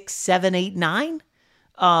 6, 7, 8, 9.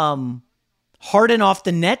 Harden off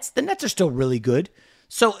the Nets. The Nets are still really good.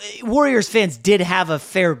 So Warriors fans did have a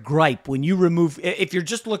fair gripe when you remove, if you're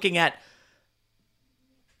just looking at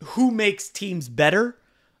who makes teams better,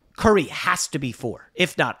 Curry has to be 4,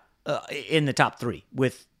 if not in the top 3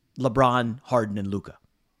 with LeBron, Harden, and Luka.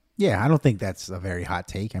 Yeah, I don't think that's a very hot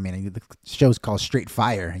take. I mean, the show's called Straight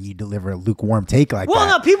Fire, and you deliver a lukewarm take like that. Well,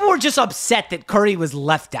 no, people were just upset that Curry was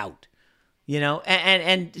left out,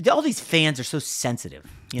 and all these fans are so sensitive,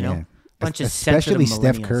 Yeah. Bunch of especially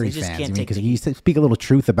sensitive Steph Curry fans. I mean, because you speak a little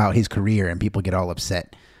truth about his career, and people get all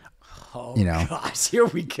upset. Oh, gosh, here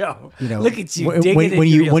we go. Look at you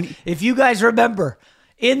when if you guys remember,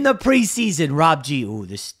 in the preseason, Rob G,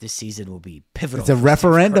 this season will be pivotal. It's a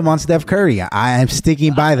referendum on Steph Curry. I am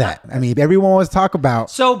sticking by that. I mean, everyone wants to talk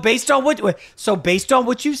about. So based on what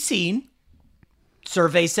you've seen,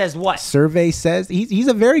 survey says what? Survey says he's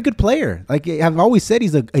a very good player. Like I've always said,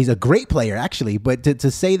 he's a great player actually. But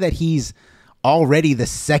to say that he's already the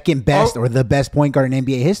second best or the best point guard in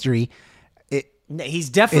NBA history. He's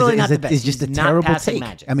definitely not the best. It's just He's a not terrible passing take.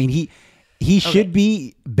 Magic. I mean, he should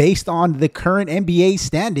be, based on the current NBA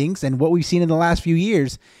standings and what we've seen in the last few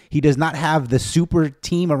years, he does not have the super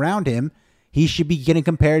team around him. He should be getting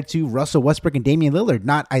compared to Russell Westbrook and Damian Lillard,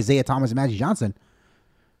 not Isaiah Thomas and Magic Johnson.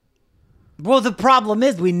 Well, the problem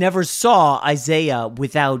is we never saw Isaiah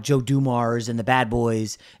without Joe Dumars and the Bad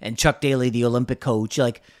Boys and Chuck Daly, the Olympic coach.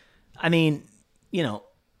 Like, I mean,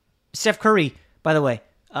 Steph Curry, by the way,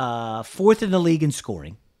 4th in the league in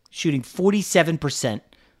scoring, shooting 47%,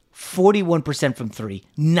 41% from three,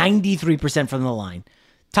 93% from the line.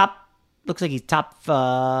 Looks like he's top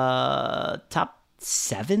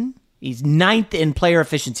 7. He's 9th in player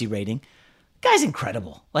efficiency rating. Guy's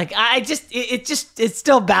incredible. Like, it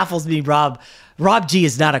still baffles me. Rob G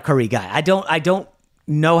is not a Curry guy. I don't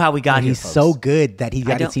know how we got here. He's so good that he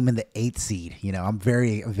got his team in the 8th seed. I'm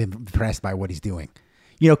very impressed by what he's doing.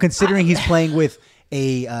 Considering he's playing with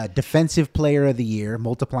a defensive player of the year,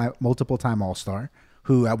 multiple time All-Star,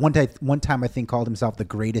 who at one time I think called himself the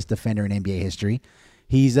greatest defender in NBA history.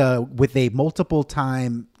 He's with a multiple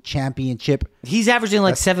time championship. He's averaging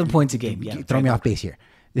like 7 points a game. Yeah, throw me off base here.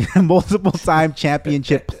 Multiple time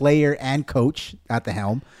championship player and coach at the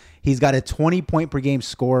helm. He's got a 20 point per game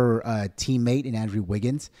scorer teammate in Andrew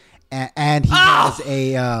Wiggins, and he has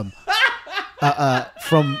a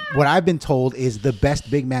from what I've been told is the best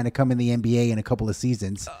big man to come in the NBA in a couple of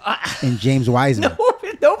seasons, in James Wiseman.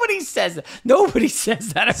 Nobody says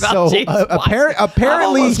that about James Wiseman.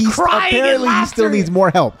 Apparently he still needs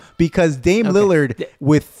more help because Dame Lillard,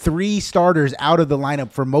 with 3 starters out of the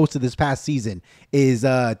lineup for most of this past season, is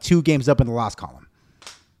 2 games up in the loss column.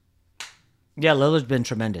 Yeah, Lillard's been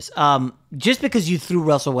tremendous. Just because you threw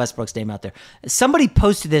Russell Westbrook's name out there, somebody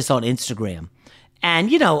posted this on Instagram.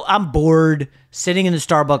 And, I'm bored sitting in the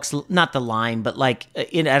Starbucks, not the line, but like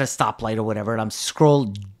at a stoplight or whatever. And I'm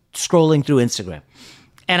scrolling through Instagram.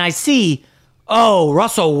 And I see,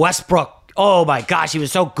 Russell Westbrook. Oh, my gosh, he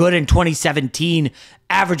was so good in 2017.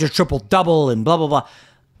 Average a triple-double and blah, blah, blah.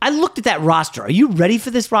 I looked at that roster. Are you ready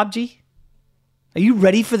for this, Rob G? Are you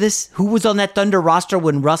ready for this? Who was on that Thunder roster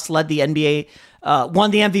when Russ led the NBA,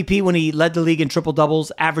 won the MVP when he led the league in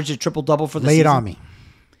triple-doubles, averaged a triple-double for the season? Lay it on me.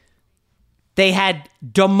 They had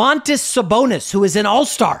Domantas Sabonis, who is an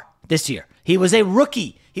all-star this year. He was a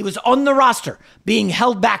rookie. He was on the roster, being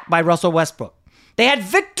held back by Russell Westbrook. They had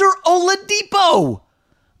Victor Oladipo.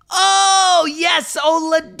 Oh, yes,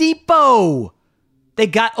 Oladipo. They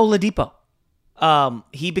got Oladipo.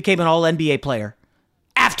 He became an all-NBA player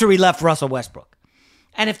after he left Russell Westbrook.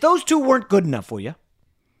 And if those two weren't good enough for you,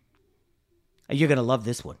 you're going to love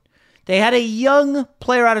this one. They had a young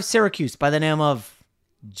player out of Syracuse by the name of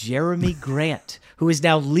Jeremy Grant, who is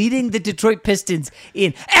now leading the Detroit Pistons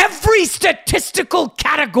in every statistical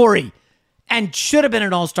category and should have been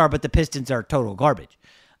an all-star, but the Pistons are total garbage.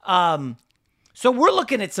 So we're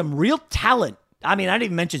looking at some real talent. I mean, I didn't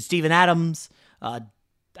even mention Steven Adams. I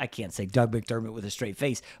can't say Doug McDermott with a straight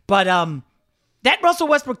face, but that Russell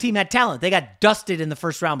Westbrook team had talent. They got dusted in the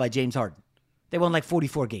first round by James Harden. They won like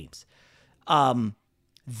 44 games.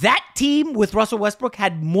 That team with Russell Westbrook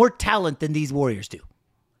had more talent than these Warriors do.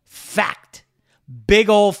 Fact. Big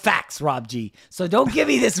old facts, Rob G. So don't give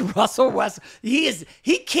me this Russell Westbrook.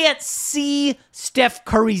 He can't see Steph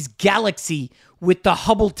Curry's galaxy with the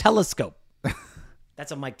Hubble telescope.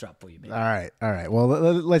 That's a mic drop for you, man. All right. Well,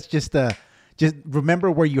 let's just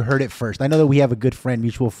remember where you heard it first. I know that we have a good friend,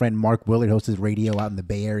 mutual friend, Mark Willard, hosts his radio out in the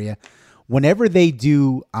Bay Area. Whenever they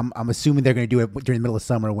do, I'm assuming they're going to do it during the middle of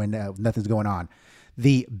summer when nothing's going on.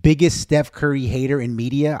 The biggest Steph Curry hater in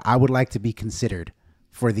media, I would like to be considered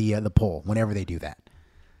for the poll whenever they do that.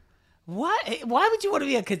 What? Why would you want to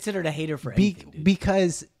be considered a hater for anything?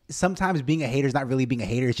 Because sometimes being a hater is not really being a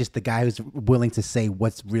hater. It's just the guy who's willing to say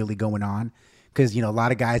what's really going on. Because, a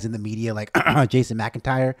lot of guys in the media like Jason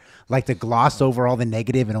McIntyre like to gloss over all the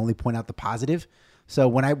negative and only point out the positive. So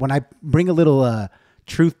when I bring a little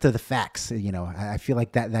truth to the facts, I feel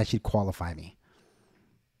like that should qualify me.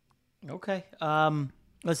 Okay.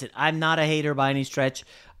 Listen, I'm not a hater by any stretch.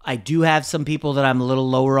 I do have some people that I'm a little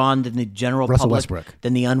lower on than the general Russell public, Westbrook.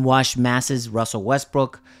 Than the unwashed masses. Russell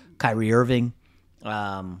Westbrook, Kyrie Irving,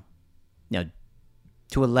 to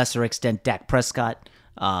a lesser extent, Dak Prescott.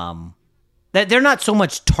 They're not so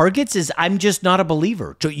much targets as I'm just not a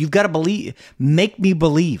believer. You've got to believe. Make me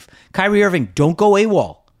believe. Kyrie Irving, don't go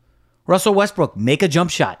AWOL. Russell Westbrook, make a jump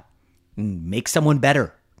shot. Make someone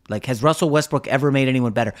better. Like, has Russell Westbrook ever made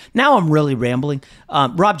anyone better? Now I'm really rambling.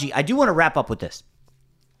 Rob G, I do want to wrap up with this.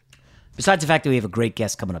 Besides the fact that we have a great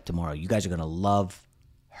guest coming up tomorrow, you guys are going to love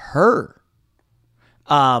her.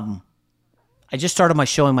 I just started my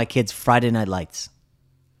showing my kids Friday Night Lights.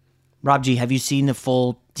 Rob G, have you seen the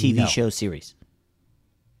full TV No. show series?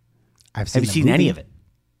 Have you seen any of it?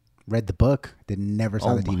 Read the book. Never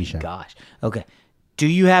saw the TV show. Oh my gosh. Okay. Do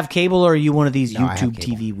you have cable or are you one of these No, I have YouTube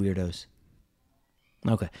cable. TV weirdos?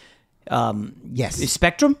 Okay. Yes.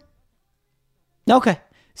 Spectrum? Okay.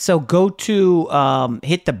 So go to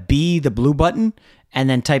hit the blue button, and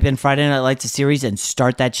then type in Friday Night Lights, a series, and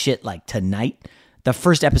start that shit like tonight. The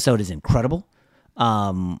first episode is incredible.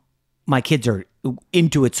 My kids are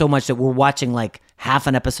into it so much that we're watching like half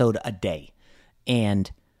an episode a day. And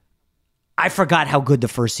I forgot how good the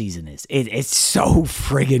first season is. It's so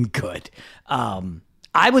friggin' good.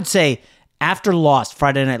 I would say after Lost,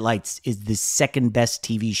 Friday Night Lights is the second best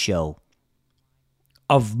TV show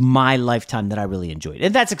of my lifetime that I really enjoyed.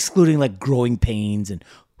 And that's excluding like Growing Pains and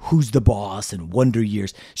Who's the Boss and Wonder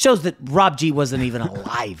Years. Shows that Rob G wasn't even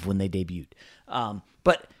alive when they debuted.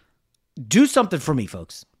 But do something for me,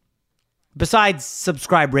 folks. Besides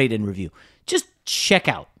subscribe, rate, and review. Just check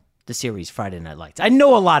out the series Friday Night Lights. I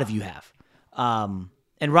know a lot of you have. And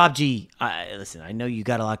Rob G, listen, I know you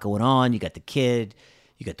got a lot going on. You got the kid.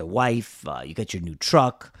 You got the wife. You got your new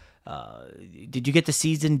truck. Did you get the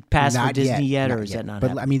season pass for Disney yet, or is that not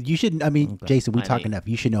But happening? I mean, you should. I mean, Okay. Jason, we talk enough.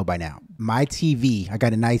 You should know by now. My TV, I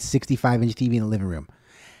got a nice 65-inch TV in the living room.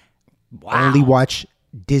 Wow. I only watch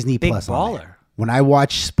Disney Big Plus. baller. On there. When I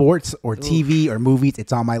watch sports or TV or movies,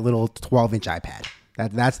 it's on my little 12-inch iPad.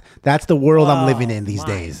 That's the world I'm living in these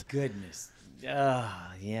days. Goodness.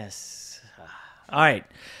 Yes. All right.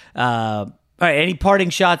 All right. Any parting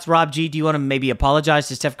shots, Rob G? Do you want to maybe apologize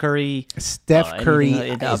to Steph Curry? Steph Curry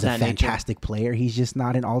anything of is a that nature? fantastic player. He's just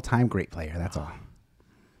not an all-time great player. That's all.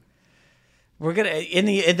 We're gonna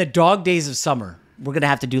in the dog days of summer. We're gonna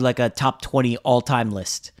have to do like a top 20 all-time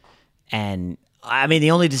list, and I mean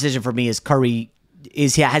the only decision for me is Curry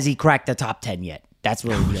has he cracked the top 10 yet? That's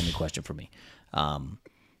really the only question for me.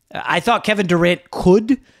 I thought Kevin Durant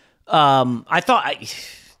could. I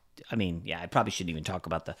probably shouldn't even talk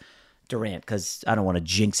about the Durant because I don't want to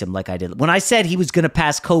jinx him like I did. When I said he was going to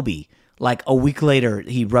pass Kobe, like a week later,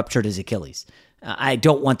 he ruptured his Achilles. I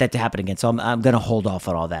don't want that to happen again, so I'm going to hold off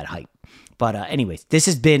on all that hype. But anyways, this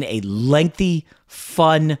has been a lengthy,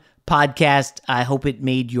 fun podcast. I hope it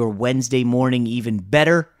made your Wednesday morning even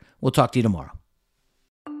better. We'll talk to you tomorrow.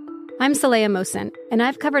 I'm Saleha Mohsen, and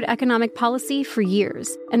I've covered economic policy for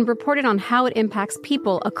years and reported on how it impacts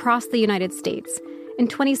people across the United States. In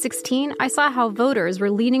 2016, I saw how voters were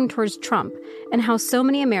leaning towards Trump and how so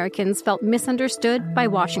many Americans felt misunderstood by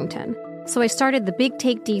Washington. So I started The Big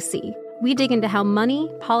Take DC. We dig into how money,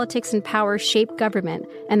 politics, and power shape government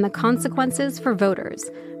and the consequences for voters.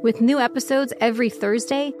 With new episodes every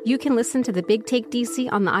Thursday, you can listen to The Big Take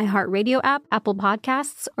DC on the iHeartRadio app, Apple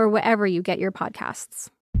Podcasts, or wherever you get your podcasts.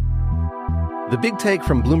 The Big Take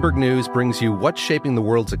from Bloomberg News brings you what's shaping the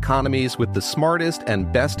world's economies with the smartest and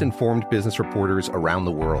best-informed business reporters around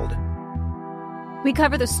the world. We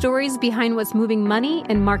cover the stories behind what's moving money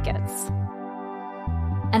and markets.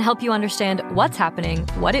 And help you understand what's happening,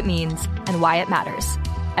 what it means, and why it matters.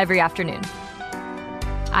 Every afternoon.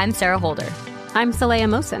 I'm Sarah Holder. I'm Saleha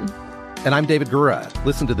Mohsen. And I'm David Gura.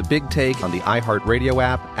 Listen to The Big Take on the iHeartRadio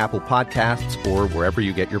app, Apple Podcasts, or wherever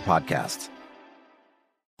you get your podcasts.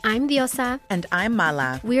 I'm Diosa. And I'm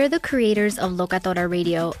Mala. We are the creators of Locatora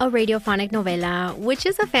Radio, a radiophonic novela, which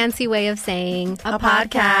is a fancy way of saying a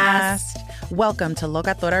podcast. Welcome to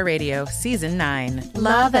Locatora Radio, Season 9.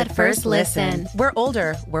 Love at first listen. We're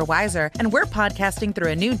older, we're wiser, and we're podcasting through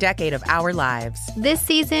a new decade of our lives. This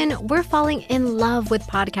season, we're falling in love with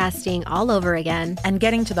podcasting all over again. And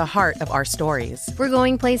getting to the heart of our stories. We're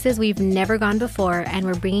going places we've never gone before, and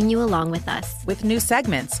we're bringing you along with us. With new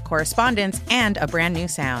segments, correspondence, and a brand new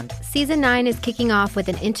sound. Season 9 is kicking off with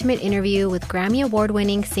an intimate interview with Grammy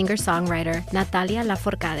Award-winning singer-songwriter Natalia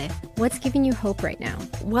Lafourcade. What's giving you hope right now?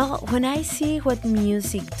 Well, when I see what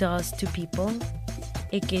music does to people,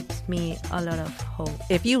 it gives me a lot of hope.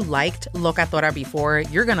 If you liked Locatora before,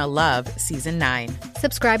 you're going to love Season 9.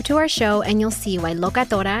 Subscribe to our show and you'll see why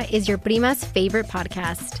Locatora is your prima's favorite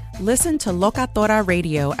podcast. Listen to Locatora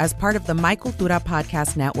Radio as part of the My Cultura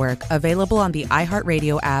Podcast Network, available on the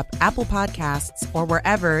iHeartRadio app, Apple Podcasts, or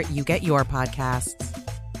wherever you get your podcasts.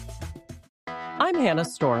 I'm Hannah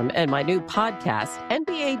Storm, and my new podcast,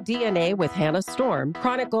 NBA DNA with Hannah Storm,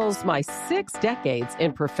 chronicles my 6 decades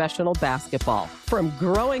in professional basketball. From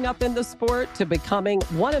growing up in the sport to becoming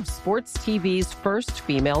one of sports TV's first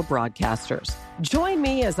female broadcasters. Join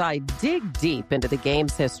me as I dig deep into the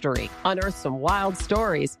game's history, unearth some wild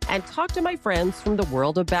stories, and talk to my friends from the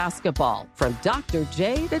world of basketball, from Dr.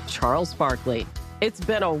 J to Charles Barkley. It's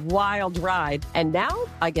been a wild ride, and now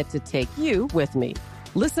I get to take you with me.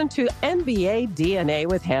 Listen to NBA DNA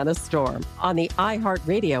with Hannah Storm on the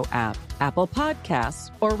iHeartRadio app, Apple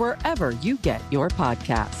Podcasts, or wherever you get your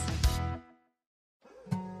podcasts.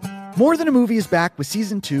 More Than a Movie is back with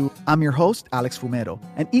Season 2. I'm your host, Alex Fumero,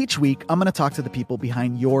 and each week I'm going to talk to the people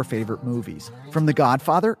behind your favorite movies. From The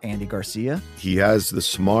Godfather, Andy Garcia. He has the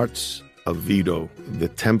smarts of Vito, the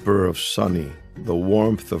temper of Sonny, the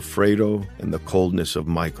warmth of Fredo, and the coldness of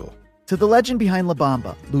Michael. To the legend behind La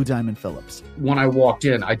Bamba, Lou Diamond Phillips. When I walked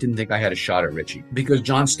in, I didn't think I had a shot at Richie because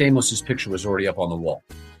John Stamos' picture was already up on the wall.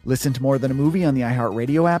 Listen to More Than a Movie on the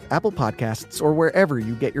iHeartRadio app, Apple Podcasts, or wherever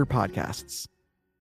you get your podcasts.